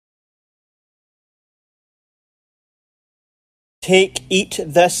Take, eat,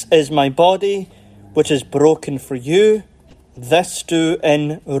 this is my body, which is broken for you. This do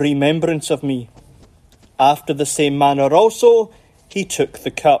in remembrance of me. After the same manner also, he took the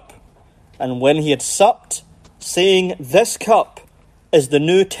cup. And when he had supped, saying, This cup is the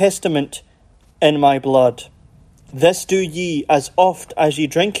New Testament in my blood. This do ye as oft as ye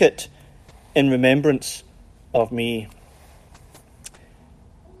drink it in remembrance of me.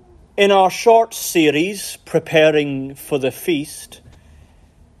 In our short series, Preparing for the Feast,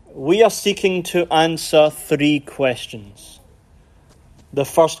 we are seeking to answer 3 questions. The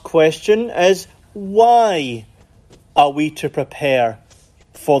first question is, why are we to prepare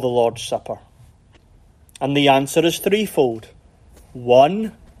for the Lord's Supper? And the answer is threefold.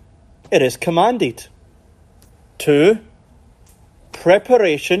 1, it is commanded. 2,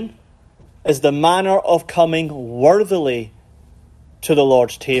 preparation is the manner of coming worthily to the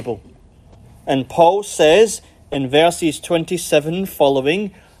Lord's table. And Paul says in verses 27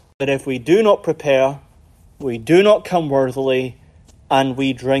 following that if we do not prepare, we do not come worthily, and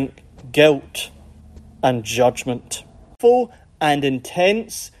we drink guilt and judgment. Full and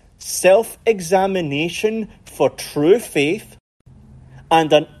intense self-examination for true faith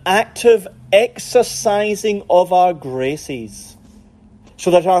and an active exercising of our graces, so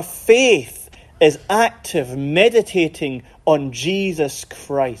that our faith is active, meditating on Jesus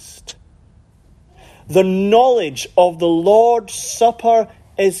Christ. The knowledge of the Lord's Supper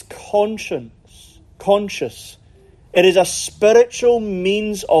is conscious. It is a spiritual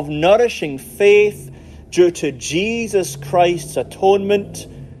means of nourishing faith due to Jesus Christ's atonement,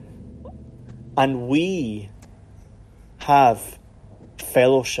 and we have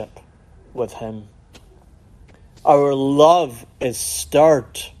fellowship with him. Our love is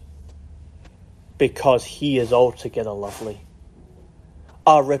stirred because he is altogether lovely.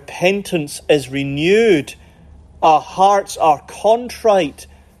 Our repentance is renewed. Our hearts are contrite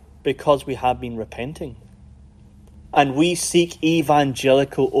because we have been repenting. And we seek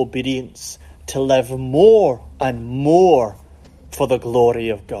evangelical obedience to live more and more for the glory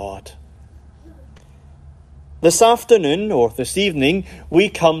of God. This afternoon, or this evening, we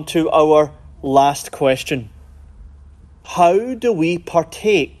come to our last question. How do we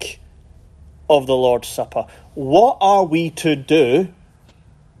partake of the Lord's Supper? What are we to do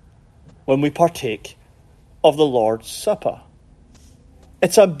when we partake of the Lord's Supper?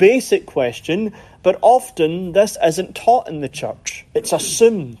 It's a basic question, but often this isn't taught in the church. It's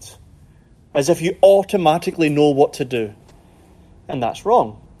assumed, as if you automatically know what to do. And that's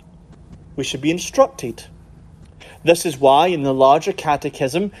wrong. We should be instructed. This is why in the larger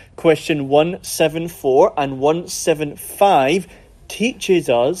catechism, question 174 and 175 teaches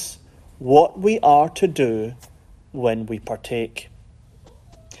us what we are to do when we partake.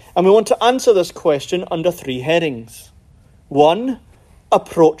 And we want to answer this question under 3 headings. 1,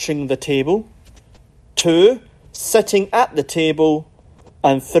 approaching the table. 2, sitting at the table.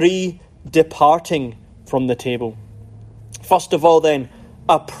 And 3, departing from the table. First of all then,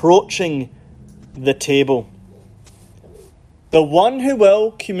 approaching the table. The one who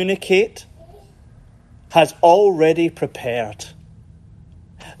will communicate has already prepared.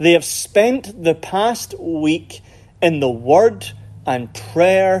 They have spent the past week in the Word and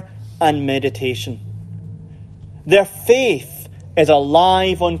prayer and meditation. Their faith is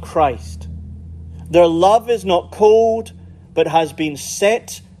alive on Christ. Their love is not cold, but has been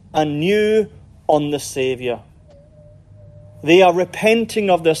set anew on the Saviour. They are repenting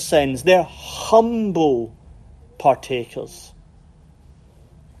of their sins. They're humble partakers.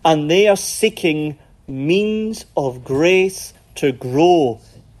 And they are seeking means of grace to grow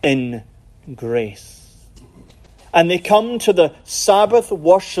in grace. And they come to the Sabbath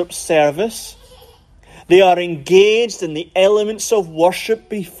worship service. They are engaged in the elements of worship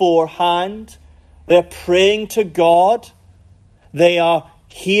beforehand. They're praying to God. They are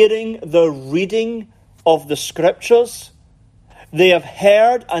hearing the reading of the Scriptures. They have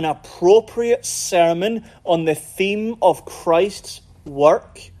heard an appropriate sermon on the theme of Christ's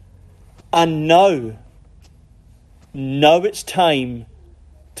work. And now it's time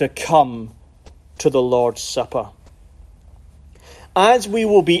to come to the Lord's Supper. As we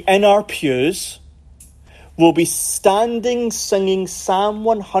will be in our pews, we'll be standing singing Psalm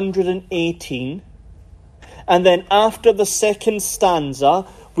 118, and then after the second stanza,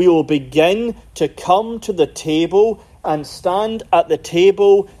 we will begin to come to the table and stand at the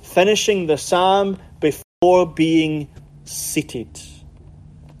table, finishing the psalm before being seated.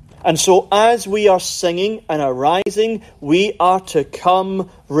 And so as we are singing and arising, we are to come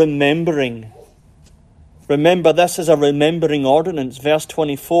remembering. Remember, this is a remembering ordinance. Verse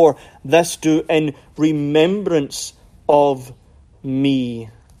 24, this do in remembrance of me.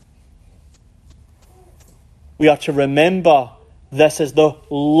 We are to remember this is the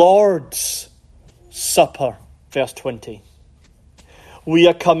Lord's Supper, verse 20. We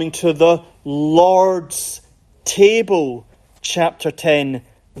are coming to the Lord's table, chapter 10,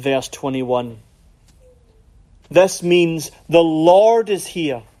 verse 21. This means the Lord is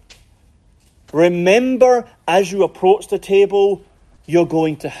here. Remember, as you approach the table, you're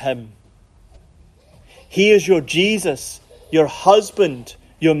going to Him. He is your Jesus, your husband,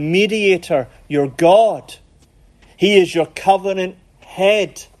 your mediator, your God. He is your covenant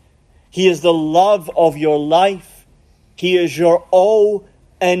head. He is the love of your life. He is your all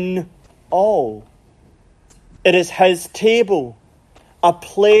in all. It is His table, a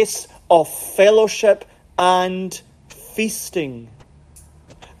place of fellowship and feasting.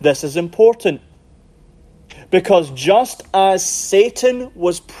 This is important because just as Satan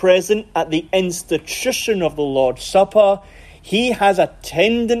was present at the institution of the Lord's Supper, he has a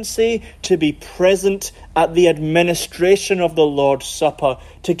tendency to be present at the administration of the Lord's Supper,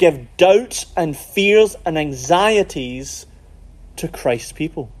 to give doubts and fears and anxieties to Christ's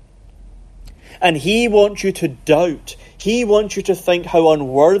people. And he wants you to doubt. He wants you to think how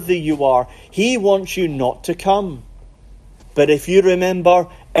unworthy you are. He wants you not to come. But if you remember,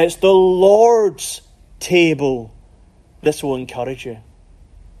 it's the Lord's table. This will encourage you.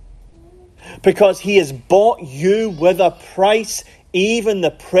 Because He has bought you with a price, even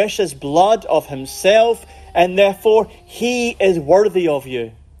the precious blood of Himself, and therefore He is worthy of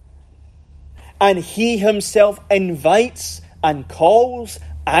you. And He Himself invites and calls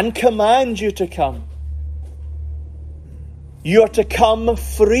and commands you to come. You are to come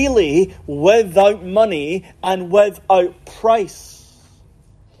freely, without money and without price.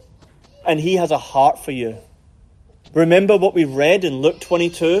 And He has a heart for you. Remember what we read in Luke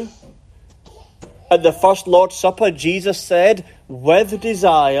 22? At the first Lord's Supper, Jesus said, with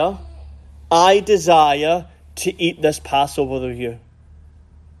desire, I desire to eat this Passover with you.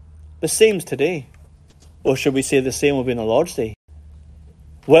 The same's today. Or should we say the same will be on the Lord's Day?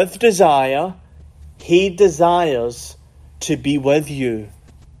 With desire, He desires to be with you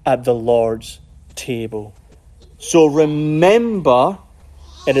at the Lord's table. So remember,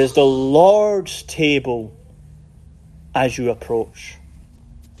 it is the Lord's table as you approach.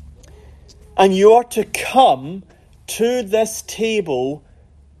 And you are to come to this table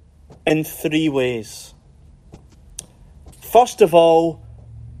in three ways. First of all,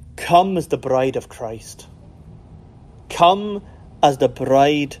 come as the bride of Christ. Come as the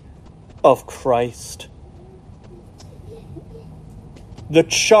bride of Christ. The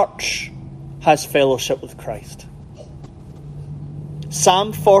church has fellowship with Christ.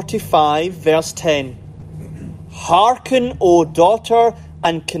 Psalm 45, verse 10. Hearken, O daughter,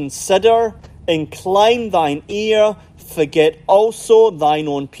 and consider, incline thine ear, forget also thine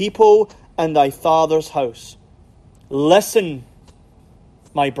own people and thy father's house. Listen,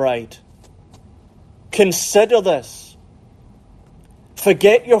 my bride. Consider this.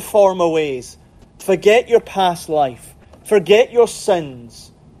 Forget your former ways. Forget your past life. Forget your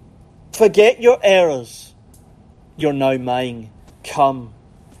sins. Forget your errors. You're now mine. Come.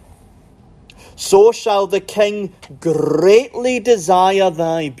 So shall the king greatly desire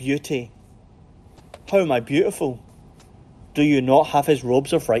thy beauty. How am I beautiful? Do you not have his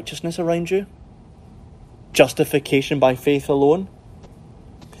robes of righteousness around you? Justification by faith alone.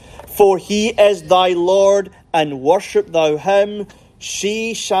 For he is thy Lord, and worship thou him.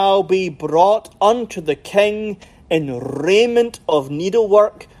 She shall be brought unto the king in raiment of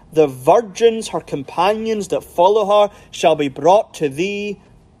needlework. The virgins, her companions that follow her, shall be brought to thee.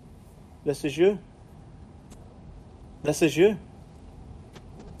 This is you. This is you.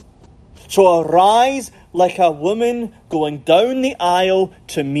 So arise like a woman going down the aisle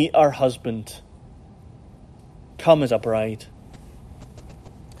to meet her husband. Come as a bride.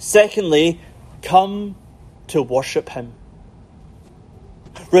 Secondly, come to worship him.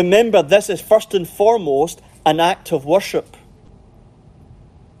 Remember, this is first and foremost an act of worship.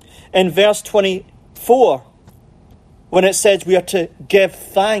 In verse 24, when it says we are to give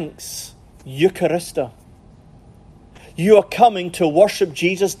thanks, Eucharista. You are coming to worship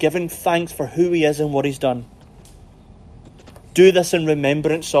Jesus, giving thanks for who he is and what he's done. Do this in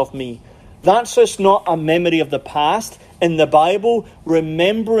remembrance of me. That's just not a memory of the past. In the Bible,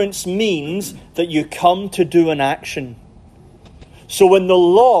 remembrance means that you come to do an action. So when the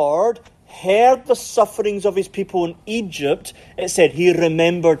Lord heard the sufferings of his people in Egypt, it said he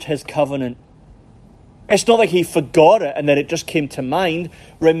remembered his covenant. It's not like he forgot it and then it just came to mind.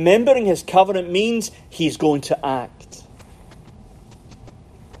 Remembering his covenant means he's going to act.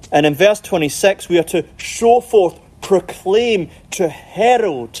 And in verse 26, we are to show forth proclaim, to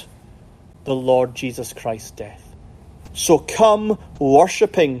herald the Lord Jesus Christ's death. So come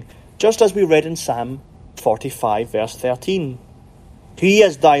worshipping, just as we read in Psalm 45, verse 13. He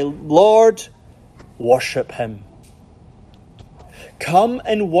is thy Lord, worship him. Come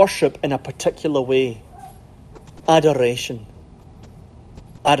and worship in a particular way. Adoration.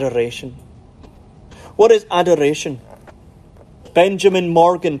 Adoration. What is adoration? Benjamin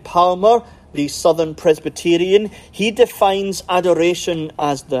Morgan Palmer, the Southern Presbyterian, he defines adoration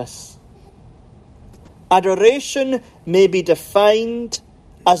as this. Adoration may be defined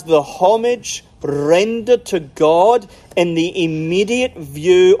as the homage rendered to God in the immediate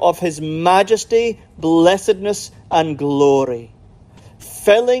view of his majesty, blessedness, and glory,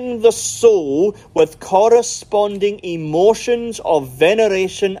 filling the soul with corresponding emotions of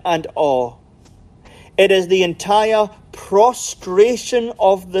veneration and awe. It is the entire prostration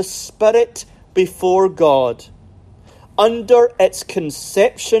of the Spirit before God, under its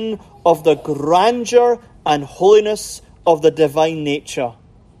conception of the grandeur and holiness of the divine nature.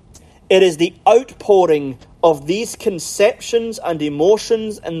 It is the outpouring of these conceptions and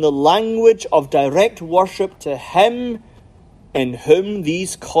emotions in the language of direct worship to Him in whom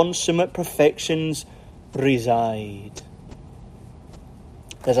these consummate perfections reside.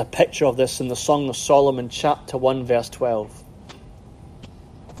 There's a picture of this in the Song of Solomon, chapter 1, verse 12.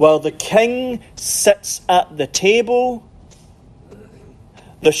 While the king sits at the table,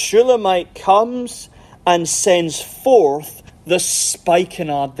 the Shulamite comes and sends forth the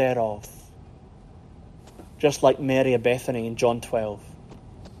spikenard thereof. Just like Mary of Bethany in John 12.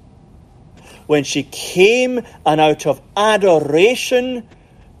 When she came and out of adoration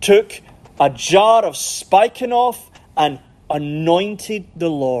took a jar of spikenard and anointed the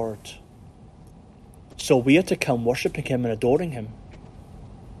Lord. So we are to come worshipping Him and adoring Him.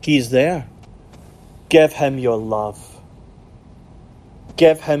 He is there. Give Him your love.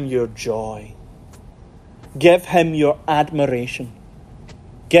 Give Him your joy. Give Him your admiration.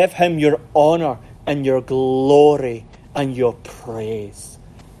 Give Him your honour and your glory and your praise.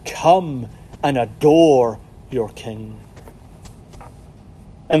 Come and adore your King.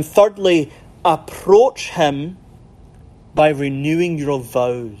 And thirdly, approach Him by renewing your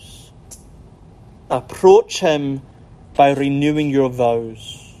vows. Approach Him by renewing your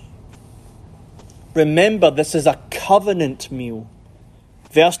vows. Remember, this is a covenant meal.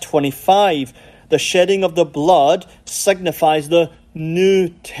 Verse 25, the shedding of the blood signifies the New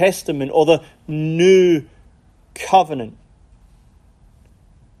Testament or the New Covenant.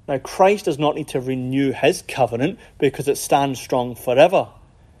 Now, Christ does not need to renew His covenant because it stands strong forever.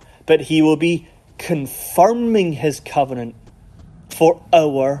 But He will be confirming His covenant for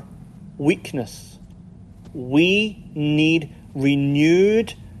our weakness. We need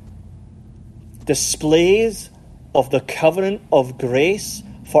renewed displays of the covenant of grace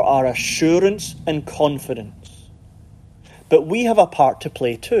for our assurance and confidence. But we have a part to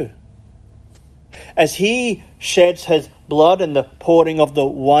play too. As He sheds His blood in the pouring of the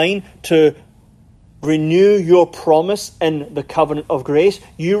wine to renew your promise in the covenant of grace,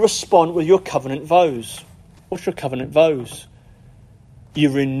 you respond with your covenant vows. What's your covenant vows? You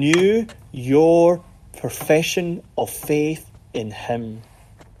renew your profession of faith in Him.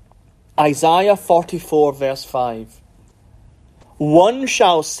 Isaiah 44 verse 5. One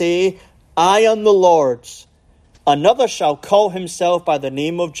shall say, I am the Lord's. Another shall call himself by the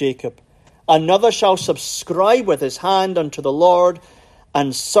name of Jacob. Another shall subscribe with his hand unto the Lord,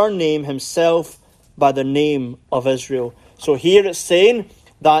 and surname himself by the name of Israel. So here it's saying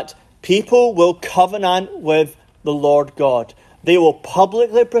that people will covenant with the Lord God. They will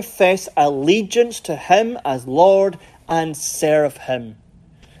publicly profess allegiance to Him as Lord and serve Him.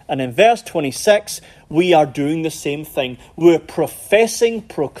 And in verse 26, we are doing the same thing. We're professing,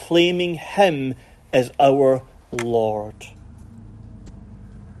 proclaiming Him as our Lord.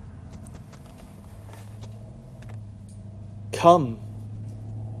 Come.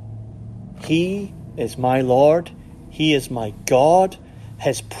 He is my Lord. He is my God.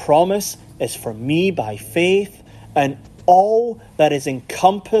 His promise is for me by faith, and all that is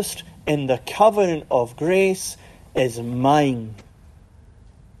encompassed in the covenant of grace is mine.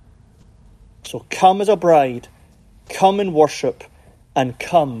 So come as a bride, come in worship, and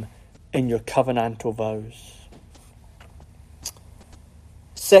come in your covenantal vows.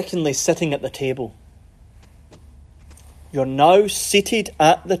 Secondly, sitting at the table. You're now seated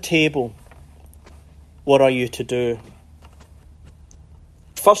at the table. What are you to do?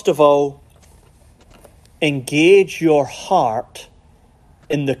 First of all, engage your heart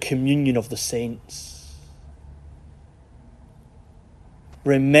in the communion of the saints.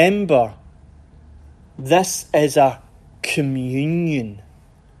 Remember This is a communion.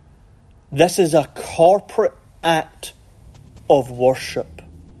 This is a corporate act of worship.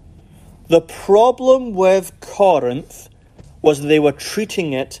 The problem with Corinth was they were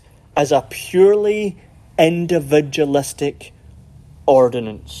treating it as a purely individualistic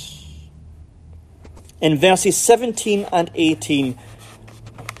ordinance. In verses 17 and 18,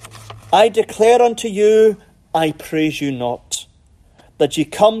 I declare unto you, I praise you not, that ye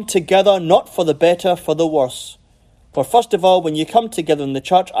come together not for the better, for the worse. For first of all, when you come together in the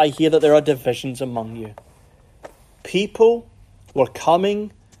church, I hear that there are divisions among you. People were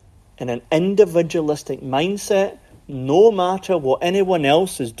coming in an individualistic mindset. No matter what anyone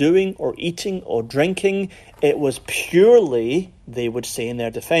else is doing or eating or drinking, it was purely, they would say in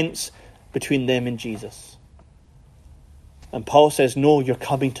their defense, between them and Jesus. And Paul says, no, you're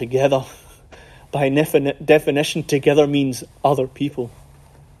coming together. By definition, together means other people.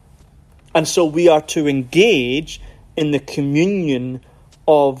 And so we are to engage in the communion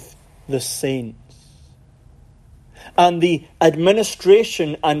of the saints. And the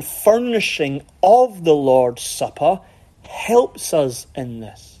administration and furnishing of the Lord's Supper helps us in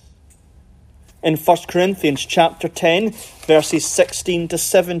this. In 1 Corinthians chapter 10, verses 16 to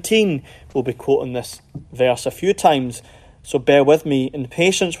 17, we'll be quoting this verse a few times, so bear with me in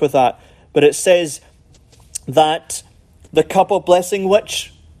patience with that. But it says that the cup of blessing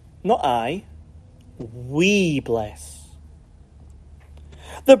which, not I, we bless.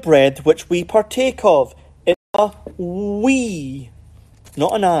 The bread which we partake of, it's a we,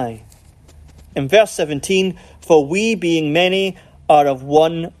 not an I. In verse 17, for we being many are of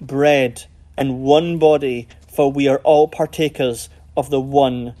one bread and one body, for we are all partakers of the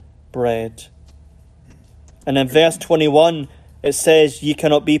one bread. And in verse 21, it says, ye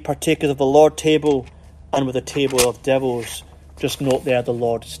cannot be partakers of the Lord's table and with the table of devils. Just note there the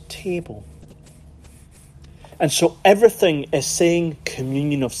Lord's table. And so everything is saying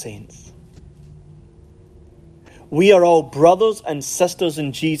communion of saints. We are all brothers and sisters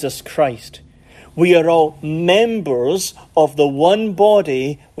in Jesus Christ. We are all members of the one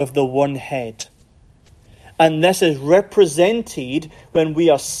body with the one head. And this is represented when we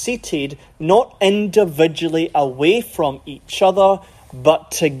are seated not individually away from each other,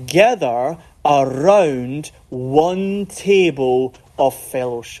 but together around one table of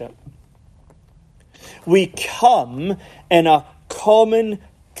fellowship. We come in a common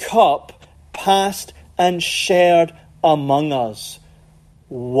cup passed and shared among us.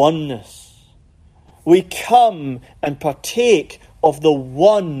 Oneness. We come and partake of the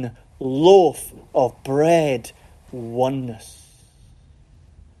one loaf of bread. Oneness.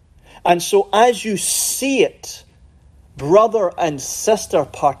 And so as you see it, brother and sister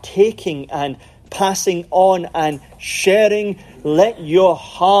partaking and passing on and sharing, let your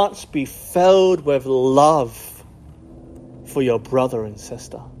hearts be filled with love for your brother and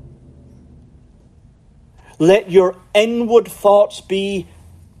sister. Let your inward thoughts be,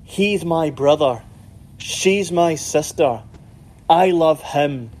 he's my brother, she's my sister, I love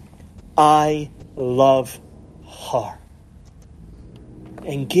him, I love her.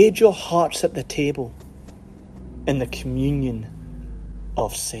 Engage your hearts at the table in the communion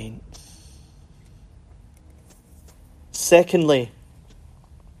of saints. Secondly,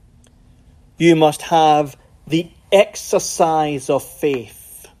 you must have the exercise of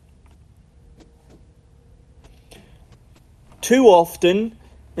faith. Too often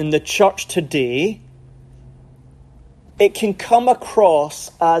in the church today, it can come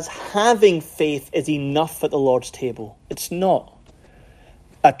across as having faith is enough at the Lord's table. It's not.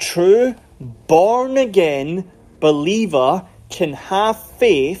 A true, born-again believer can have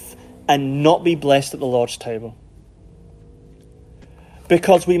faith and not be blessed at the Lord's table.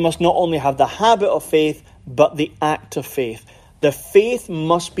 Because we must not only have the habit of faith, but the act of faith. The faith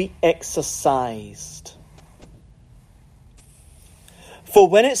must be exercised. For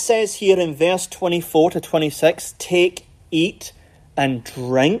when it says here in verse 24 to 26, take, eat, and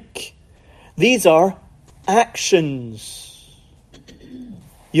drink, these are actions.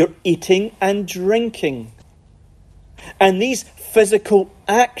 You're eating and drinking. And these physical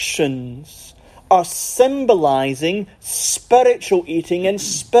actions are symbolizing spiritual eating and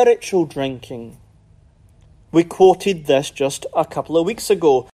spiritual drinking. We quoted this just a couple of weeks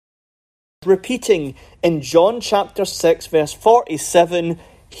ago. Repeating in John chapter 6 verse 47,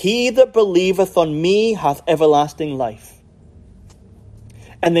 he that believeth on me hath everlasting life.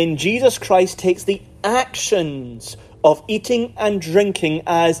 And then Jesus Christ takes the actions of eating and drinking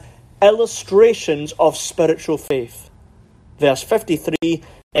as illustrations of spiritual faith. Verse 53,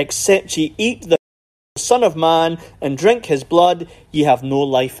 except ye eat the Son of Man and drink his blood, ye have no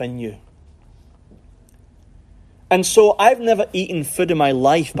life in you. And so I've never eaten food in my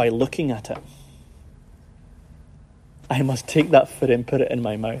life by looking at it. I must take that food and put it in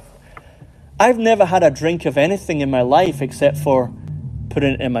my mouth. I've never had a drink of anything in my life except for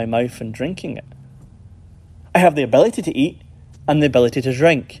putting it in my mouth and drinking it. I have the ability to eat and the ability to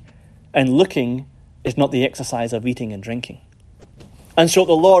drink. And looking is not the exercise of eating and drinking. And so at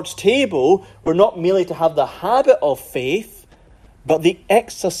the Lord's table, we're not merely to have the habit of faith, but the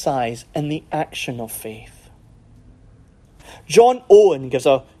exercise and the action of faith. John Owen gives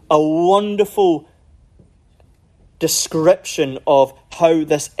a wonderful description of how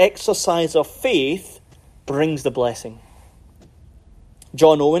this exercise of faith brings the blessing.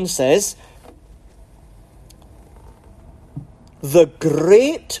 John Owen says, "The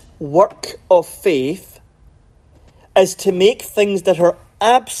great work of faith is to make things that are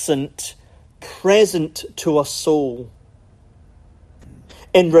absent present to a soul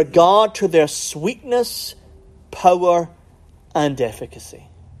in regard to their sweetness, power, and efficacy."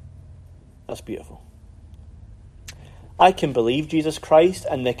 That's beautiful. I can believe Jesus Christ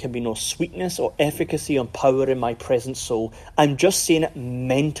and there can be no sweetness or efficacy or power in my present soul. I'm just saying it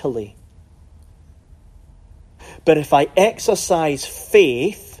mentally. But if I exercise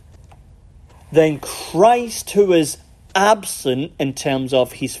faith, then Christ, who is absent in terms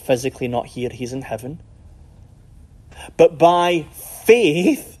of he's physically not here, he's in heaven. But by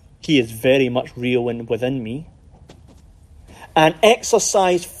faith, he is very much real and within me. And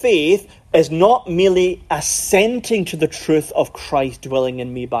exercise faith is not merely assenting to the truth of Christ dwelling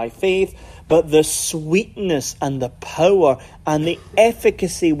in me by faith, but the sweetness and the power and the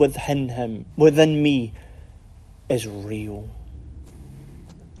efficacy within me is real.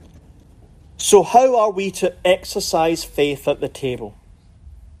 So how are we to exercise faith at the table?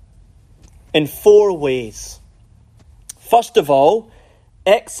 In 4 ways. First of all,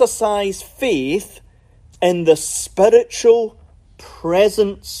 exercise faith in the spiritual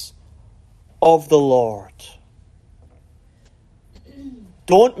presence of the Lord.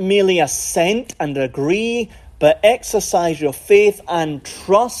 Don't merely assent and agree, but exercise your faith and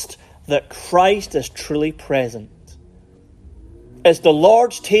trust that Christ is truly present. It's the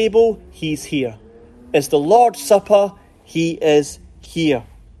Lord's table, he's here. It's the Lord's Supper, he is here.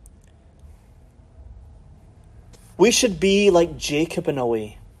 We should be like Jacob in a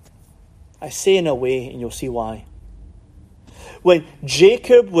way. I say in a way, and you'll see why. When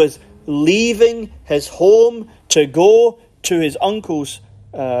Jacob was leaving his home to go to his uncle's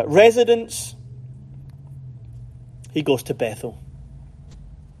residence, he goes to Bethel.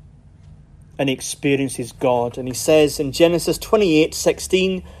 And he experiences God. And he says in Genesis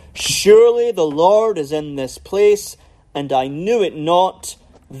 28:16, "Surely the Lord is in this place, and I knew it not.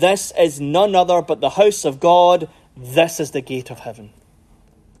 This is none other but the house of God. This is the gate of heaven."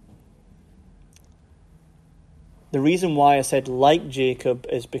 The reason why I said like Jacob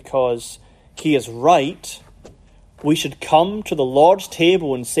is because he is right. We should come to the Lord's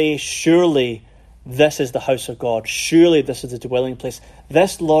table and say, surely this is the house of God. Surely this is the dwelling place.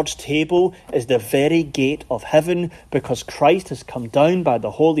 This Lord's table is the very gate of heaven because Christ has come down by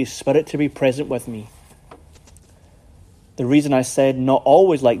the Holy Spirit to be present with me. The reason I said not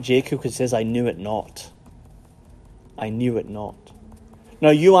always like Jacob, because it says, I knew it not. I knew it not. Now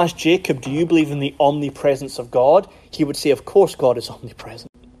you ask Jacob, do you believe in the omnipresence of God? He would say, of course God is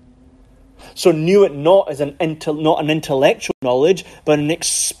omnipresent. So knew it not as not an intellectual knowledge, but an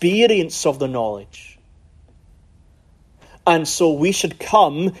experience of the knowledge. And so we should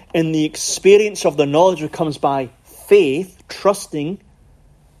come in the experience of the knowledge that comes by faith, trusting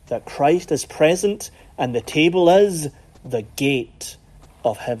that Christ is present and the table is the gate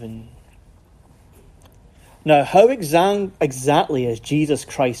of heaven. Now, how exactly is Jesus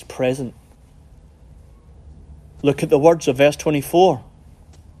Christ present? Look at the words of verse 24.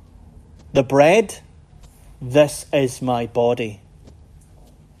 The bread, this is my body.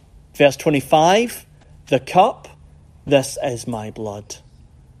 Verse 25, the cup, this is my blood.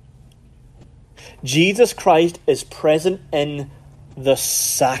 Jesus Christ is present in the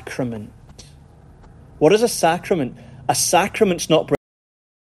sacrament. What is a sacrament? A sacrament's not bread.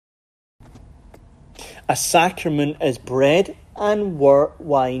 A sacrament is bread and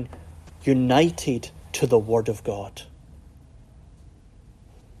wine united to the Word of God.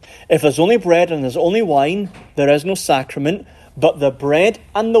 If there's only bread and there's only wine, there is no sacrament, but the bread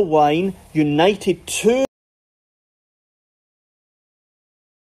and the wine united to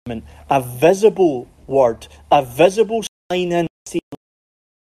a visible word, a visible sign and seal.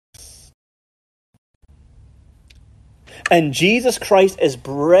 And Jesus Christ is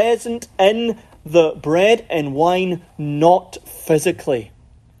present in the bread and wine, not physically.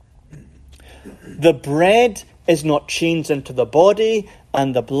 The bread is not changed into the body,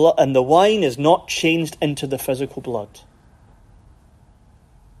 and the wine is not changed into the physical blood.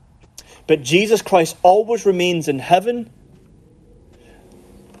 But Jesus Christ always remains in heaven,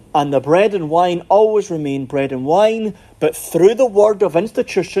 and the bread and wine always remain bread and wine, but through the word of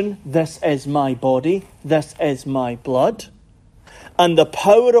institution, this is my body, this is my blood. And the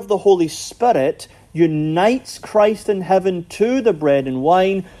power of the Holy Spirit unites Christ in heaven to the bread and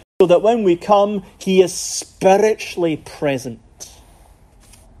wine, so that when we come, he is spiritually present.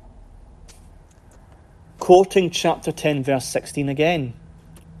 Quoting chapter 10, verse 16 again.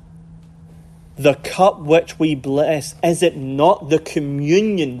 The cup which we bless, is it not the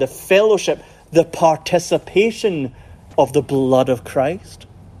communion, the fellowship, the participation of the blood of Christ?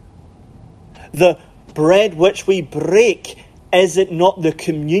 The bread which we break, is it not the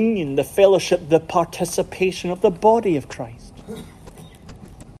communion, the fellowship, the participation of the body of Christ?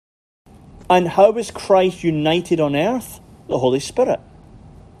 And how is Christ united on earth? The Holy Spirit.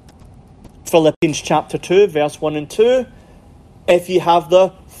 Philippians chapter 2, verse 1 and 2. If you have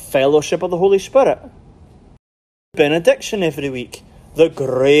the fellowship of the Holy Spirit. Benediction every week. The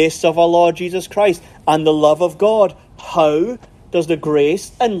grace of our Lord Jesus Christ and the love of God. How does the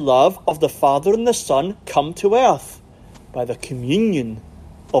grace and love of the Father and the Son come to earth? By the communion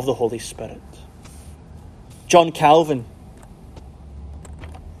of the Holy Spirit. John Calvin.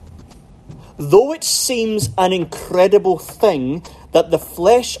 Though it seems an incredible thing that the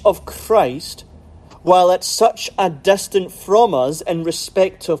flesh of Christ, while at such a distance from us in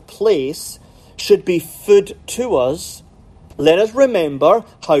respect of place, should be food to us, let us remember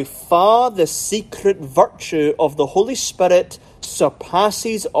how far the secret virtue of the Holy Spirit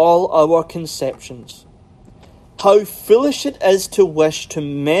surpasses all our conceptions. How foolish it is to wish to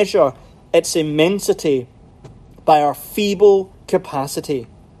measure its immensity by our feeble capacity.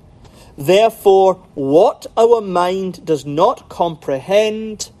 Therefore, what our mind does not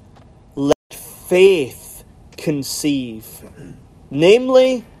comprehend, let faith conceive.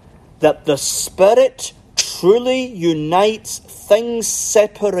 Namely, that the Spirit truly unites things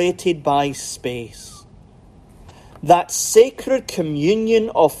separated by space. That sacred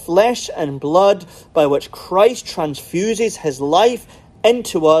communion of flesh and blood by which Christ transfuses his life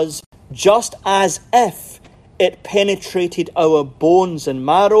into us, just as if it penetrated our bones and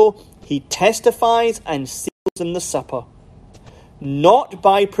marrow, he testifies and seals in the supper, not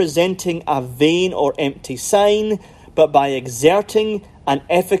by presenting a vain or empty sign, but by exerting an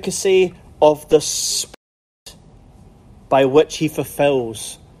efficacy of the Spirit, by which he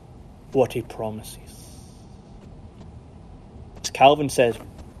fulfills what he promises. As Calvin says,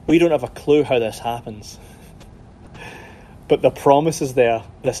 we don't have a clue how this happens. But the promise is there.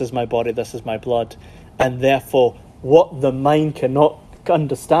 This is my body, this is my blood. And therefore, what the mind cannot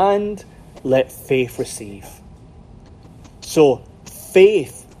understand, let faith receive. So,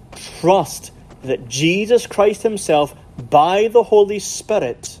 faith, trust that Jesus Christ himself, by the Holy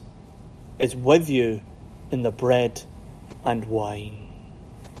Spirit, is with you in the bread and wine.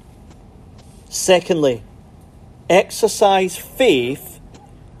 Secondly, exercise faith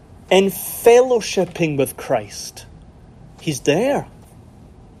in fellowshipping with Christ. He's there.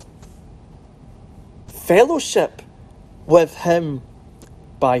 Fellowship with him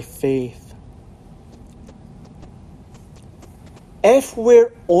by faith. If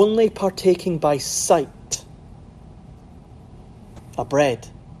we're only partaking by sight, a bread,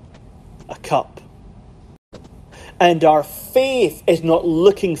 a cup, and our faith is not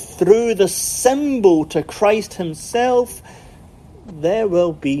looking through the symbol to Christ himself, there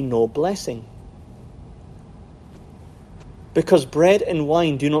will be no blessing. Because bread and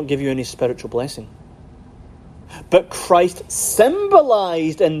wine do not give you any spiritual blessing. But Christ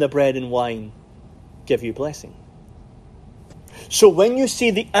symbolized in the bread and wine give you blessing. So when you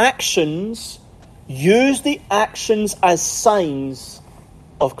see the actions, use the actions as signs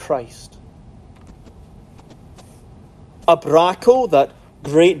of Christ. Brakel, that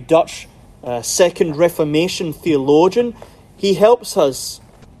great Dutch Second Reformation theologian, he helps us.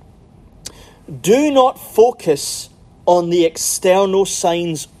 Do not focus on the external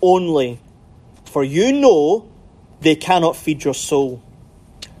signs only, for you know they cannot feed your soul.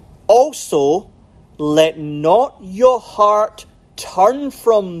 Also, let not your heart turn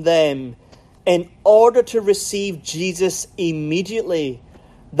from them in order to receive Jesus immediately.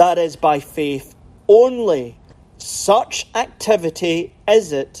 That is by faith only. Such activity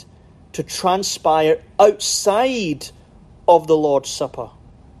is it to transpire outside of the Lord's Supper.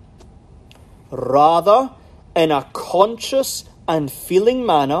 Rather, in a conscious and feeling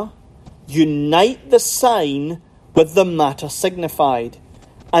manner, unite the sign with the matter signified,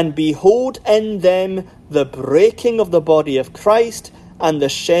 and behold in them the breaking of the body of Christ and the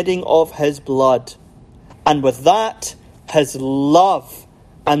shedding of his blood, and with that his love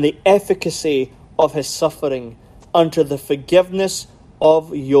and the efficacy of his suffering unto the forgiveness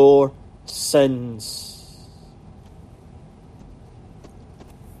of your sins.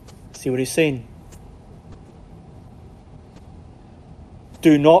 See what he's saying?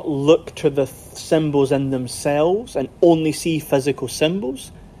 Do not look to the symbols in themselves and only see physical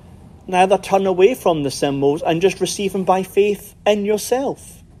symbols. Neither turn away from the symbols and just receive them by faith in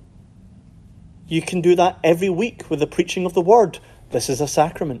yourself. You can do that every week with the preaching of the word. This is a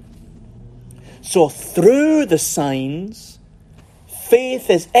sacrament. So through the signs, faith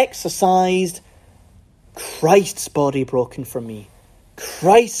is exercised. Christ's body broken for me.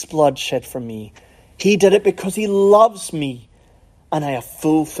 Christ's blood shed for me. He did it because he loves me. And I have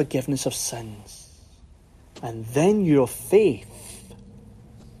full forgiveness of sins. And then your faith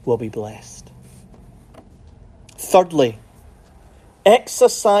will be blessed. Thirdly,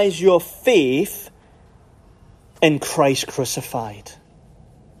 exercise your faith in Christ crucified.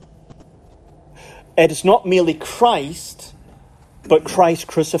 It is not merely Christ, but Christ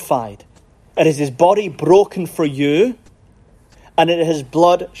crucified. It is his body broken for you, and it is his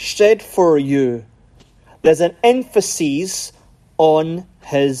blood shed for you. There's an emphasis on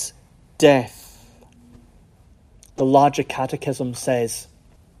his death. The Larger Catechism says,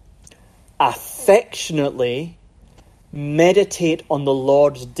 affectionately meditate on the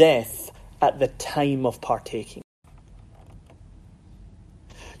Lord's death at the time of partaking.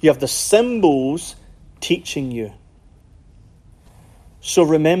 You have the symbols teaching you. So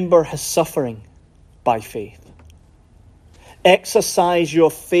remember his suffering by faith. Exercise your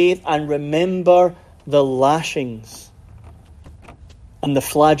faith and remember the lashings and the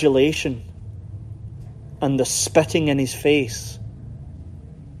flagellation and the spitting in his face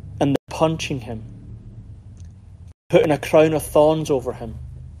and the punching him, putting a crown of thorns over him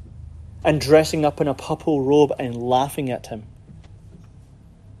and dressing up in a purple robe and laughing at him.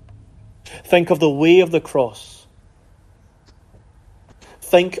 Think of the way of the cross.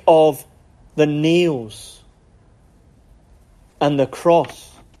 Think of the nails and the cross.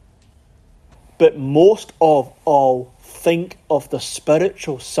 But most of all, think of the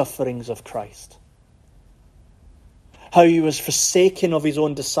spiritual sufferings of Christ. How he was forsaken of his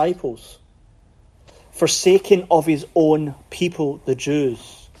own disciples, forsaken of his own people, the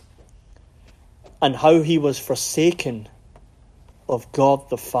Jews, and how he was forsaken of God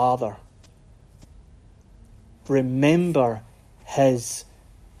the Father. Remember his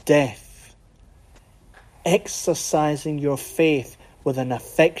death, exercising your faith with an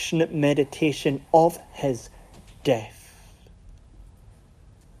affectionate meditation of his death.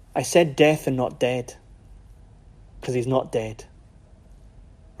 I said death and not dead, because he's not dead.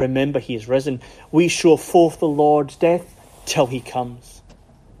 Remember, he is risen. We show forth the Lord's death till he comes.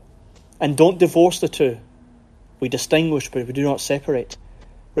 And don't divorce the two. We distinguish, but we do not separate.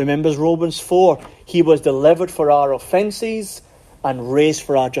 Remember Romans 4, he was delivered for our offences and raised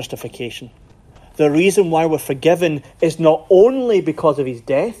for our justification. The reason why we're forgiven is not only because of his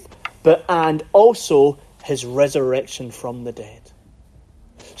death, and also his resurrection from the dead.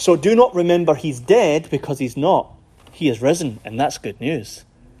 So do not remember he's dead, because he's not. He is risen, and that's good news.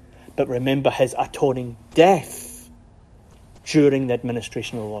 But remember his atoning death during the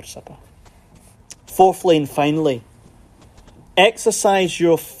administration of the Lord's Supper. Fourthly and finally, exercise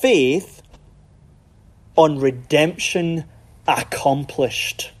your faith on redemption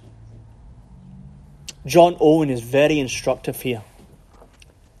accomplished. John Owen is very instructive here.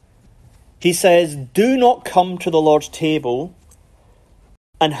 He says, do not come to the Lord's table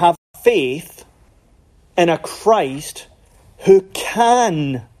and have faith in a Christ who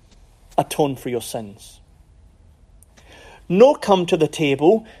can atone for your sins. Nor come to the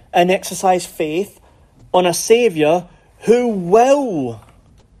table and exercise faith on a Saviour who will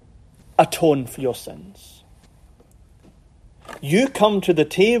atone for your sins. You come to the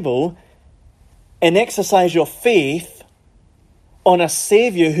table and exercise your faith on a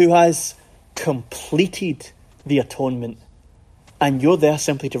Saviour who has completed the atonement, and you're there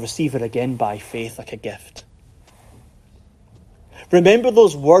simply to receive it again by faith like a gift. Remember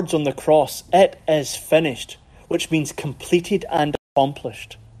those words on the cross, it is finished, which means completed and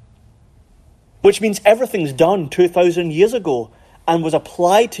accomplished. Which means everything's done 2,000 years ago and was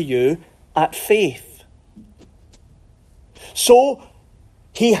applied to you at faith. So,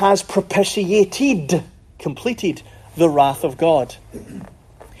 he has propitiated, completed the wrath of God.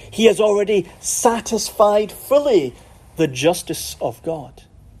 He has already satisfied fully the justice of God.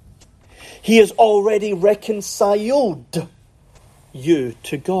 He has already reconciled you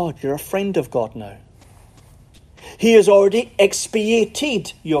to God. You're a friend of God now. He has already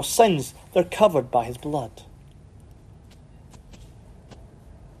expiated your sins. They're covered by his blood.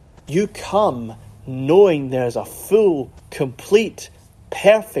 You come knowing there's a full, complete,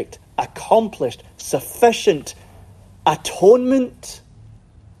 perfect, accomplished, sufficient atonement.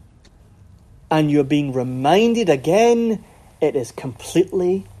 And you're being reminded again, it is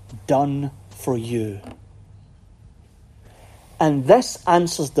completely done for you. And this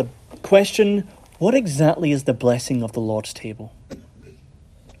answers the question, what exactly is the blessing of the Lord's table?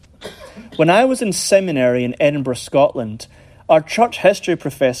 When I was in seminary in Edinburgh, Scotland, our church history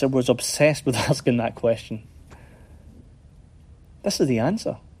professor was obsessed with asking that question. This is the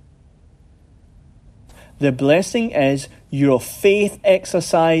answer. The blessing is your faith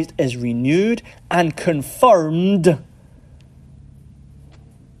exercised is renewed and confirmed.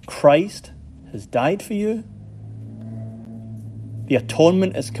 Christ has died for you. The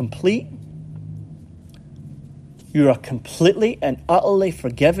atonement is complete. You are completely and utterly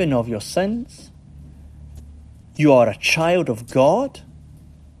forgiven of your sins. You are a child of God.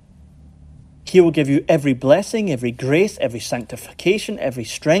 He will give you every blessing, every grace, every sanctification, every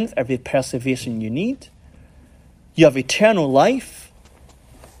strength, every perseverance you need. You have eternal life,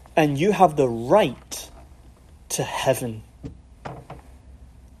 and you have the right to heaven.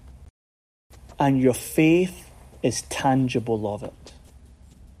 And your faith is tangible of it.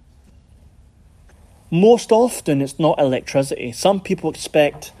 Most often it's not electricity. Some people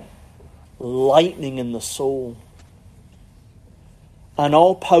expect lightning in the soul. An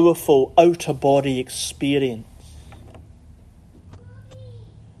all-powerful outer-body experience.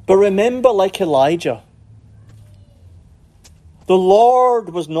 But remember, like Elijah, the Lord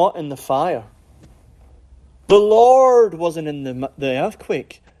was not in the fire. The Lord wasn't in the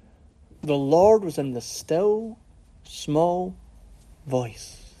earthquake. The Lord was in the still, small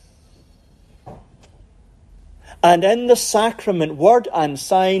voice. And in the sacrament, word and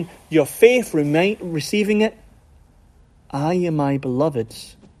sign, your faith receiving it, I am my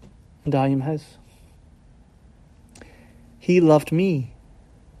beloved's, and I am his. He loved me,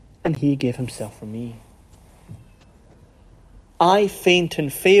 and he gave himself for me. I faint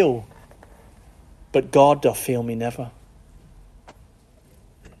and fail, but God doth fail me never.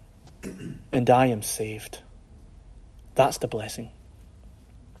 And I am saved. That's the blessing.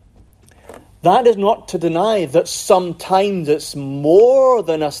 That is not to deny that sometimes it's more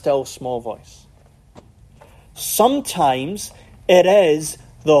than a still small voice. Sometimes it is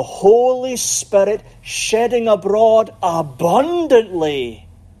the Holy Spirit shedding abroad abundantly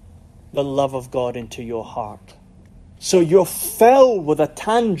the love of God into your heart. So you're filled with a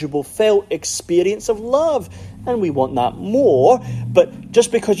tangible, felt experience of love. And we want that more. But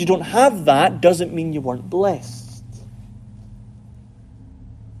just because you don't have that doesn't mean you weren't blessed.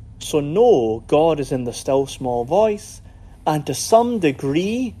 So no, God is in the still small voice. And to some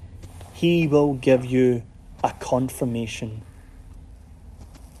degree, he will give you a confirmation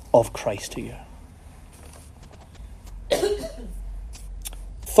of Christ to you.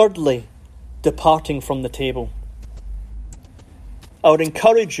 Thirdly, departing from the table. I would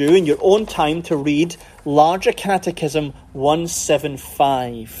encourage you in your own time to read Larger Catechism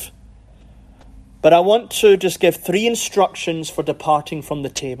 175. But I want to just give 3 instructions for departing from the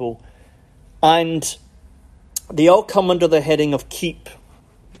table. And they all come under the heading of keep.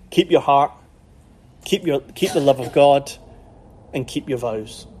 Keep your heart. Keep the love of God. And keep your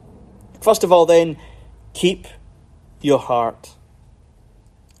vows. First of all then, keep your heart.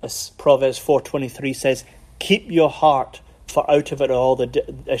 As Proverbs 4:23 says, keep your heart, for out of it are all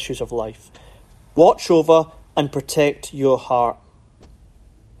the issues of life. Watch over and protect your heart.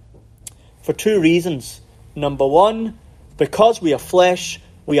 For 2 reasons. Number 1, because we are flesh,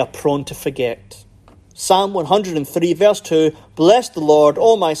 we are prone to forget. Psalm 103 verse 2, bless the Lord,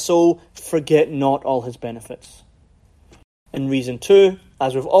 O my soul, forget not all his benefits. And reason 2,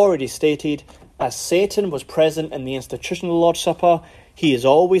 as we've already stated, as Satan was present in the institution of the Lord's Supper, he is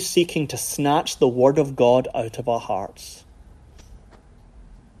always seeking to snatch the word of God out of our hearts.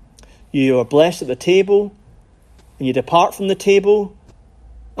 You are blessed at the table, and you depart from the table,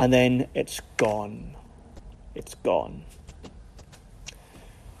 and then it's gone. It's gone.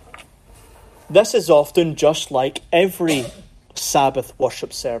 This is often just like every Sabbath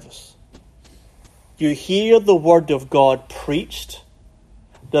worship service. You hear the word of God preached,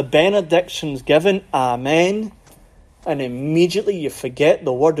 the benedictions given, amen, and immediately you forget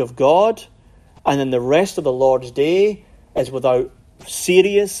the word of God, and then the rest of the Lord's day is without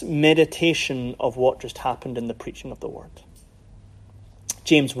serious meditation of what just happened in the preaching of the word.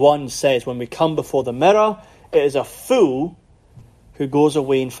 James 1 says, when we come before the mirror, it is a fool who goes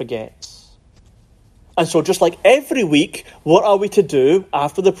away and forgets. And so just like every week, what are we to do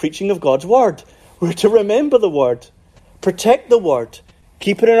after the preaching of God's word? We're to remember the word, protect the word,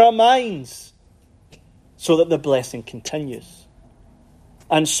 keep it in our minds so that the blessing continues.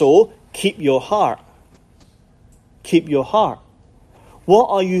 And so, keep your heart. Keep your heart. What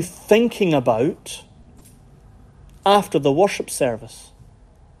are you thinking about after the worship service?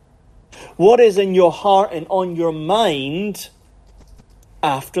 What is in your heart and on your mind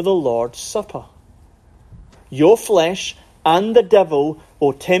after the Lord's Supper? Your flesh and the devil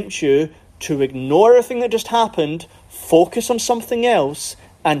will tempt you to ignore everything that just happened, focus on something else,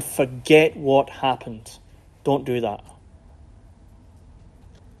 and forget what happened. Don't do that.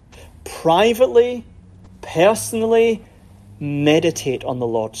 Privately, personally, meditate on the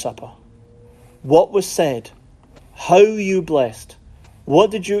Lord's Supper. What was said? How you blessed?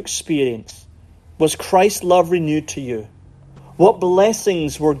 What did you experience? Was Christ's love renewed to you? What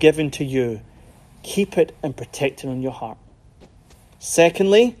blessings were given to you? Keep it and protect it in your heart.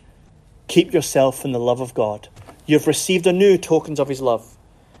 Secondly, keep yourself in the love of God. You've received anew tokens of his love.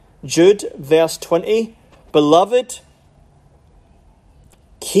 Jude, verse 20, Beloved,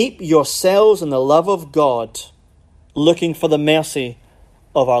 keep yourselves in the love of God, looking for the mercy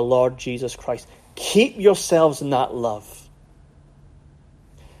of our Lord Jesus Christ. Keep yourselves in that love.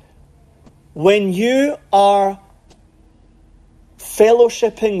 When you are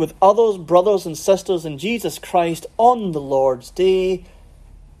fellowshipping with others, brothers and sisters in Jesus Christ on the Lord's Day,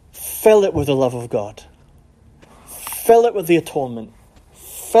 fill it with the love of God. Fill it with the atonement.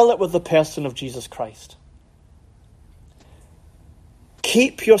 Fill it with the person of Jesus Christ.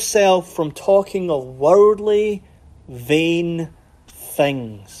 Keep yourself from talking of worldly, vain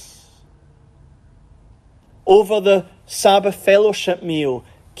things. Over the Sabbath fellowship meal,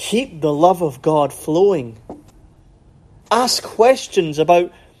 keep the love of God flowing. Ask questions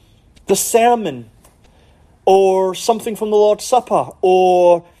about the sermon, or something from the Lord's Supper,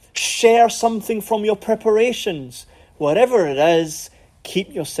 or share something from your preparations. Whatever it is,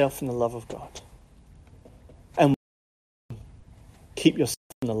 keep yourself in the love of God. And keep yourself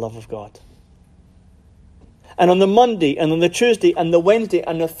in the love of God. And on the Monday, and on the Tuesday, and the Wednesday,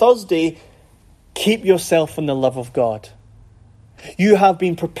 and the Thursday, keep yourself in the love of God. You have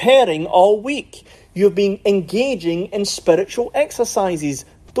been preparing all week. You've been engaging in spiritual exercises.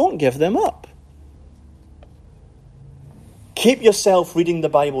 Don't give them up. Keep yourself reading the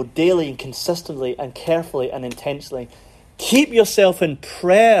Bible daily and consistently and carefully and intensely. Keep yourself in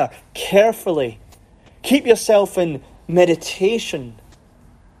prayer carefully. Keep yourself in meditation.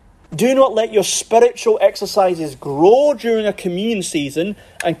 Do not let your spiritual exercises grow during a communion season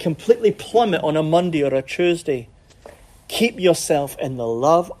and completely plummet on a Monday or a Tuesday. Keep yourself in the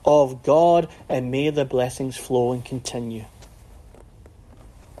love of God, and may the blessings flow and continue.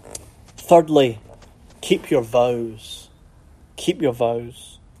 Thirdly, keep your vows. Keep your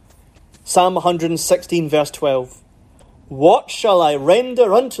vows. Psalm 116, verse 12. What shall I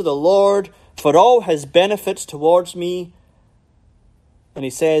render unto the Lord for all his benefits towards me? And he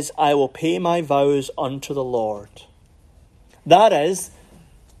says, I will pay my vows unto the Lord. That is,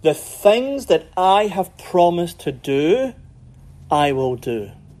 the things that I have promised to do, I will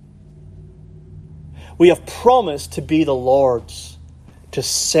do. We have promised to be the Lord's, to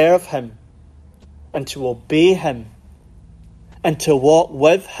serve him, and to obey him, and to walk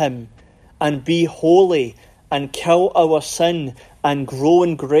with him, and be holy, and kill our sin, and grow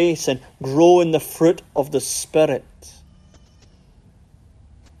in grace, and grow in the fruit of the Spirit.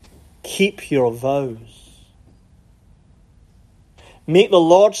 Keep your vows. Make the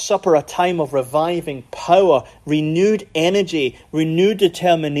Lord's Supper a time of reviving power, renewed energy, renewed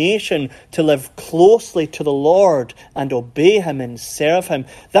determination to live closely to the Lord and obey him and serve him.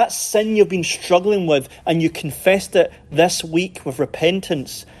 That sin you've been struggling with and you confessed it this week with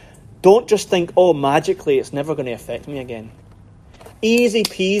repentance, don't just think, oh, magically it's never going to affect me again. Easy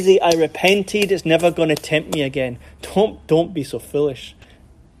peasy, I repented, it's never going to tempt me again. Don't be so foolish.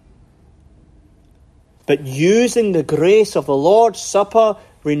 But using the grace of the Lord's Supper,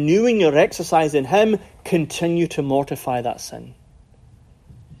 renewing your exercise in him, continue to mortify that sin.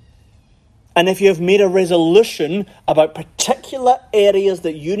 And if you have made a resolution about particular areas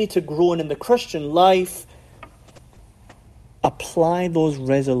that you need to grow in the Christian life, apply those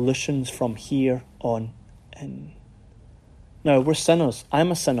resolutions from here on in. Now, we're sinners.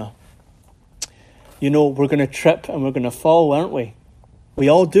 I'm a sinner. You know, we're going to trip and we're going to fall, aren't we? We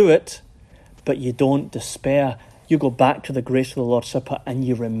all do it. But you don't despair. You go back to the grace of the Lord's Supper and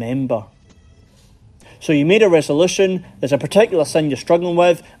you remember. So you made a resolution, there's a particular sin you're struggling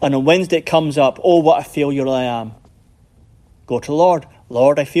with, and on Wednesday it comes up, oh, what a failure I am. Go to the Lord.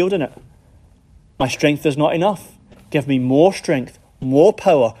 Lord, I failed in it. My strength is not enough. Give me more strength, more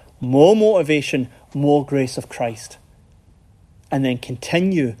power, more motivation, more grace of Christ. And then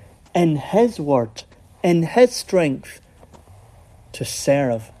continue in his word, in his strength, to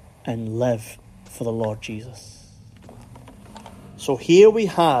serve and live for the Lord Jesus. So here we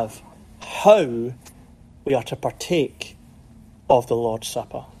have how we are to partake of the Lord's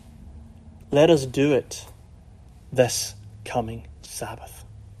Supper. Let us do it this coming Sabbath.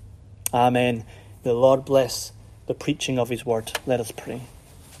 Amen. May the Lord bless the preaching of his word. Let us pray.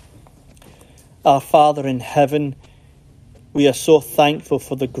 Our Father in heaven, we are so thankful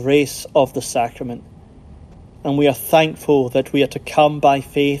for the grace of the sacrament. And we are thankful that we are to come by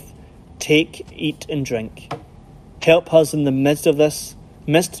faith, take, eat and drink. Help us in the midst of this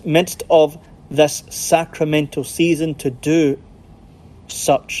sacramental season to do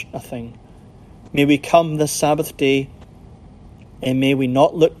such a thing. May we come this Sabbath day, and may we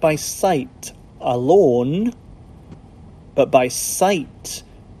not look by sight alone, but by sight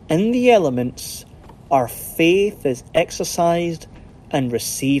in the elements. Our faith is exercised and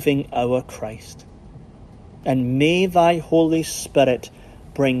receiving our Christ. And may thy Holy Spirit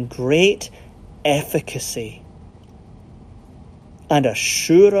bring great efficacy and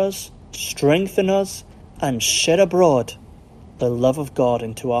assure us, strengthen us, and shed abroad the love of God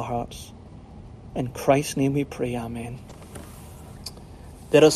into our hearts. In Christ's name we pray, amen.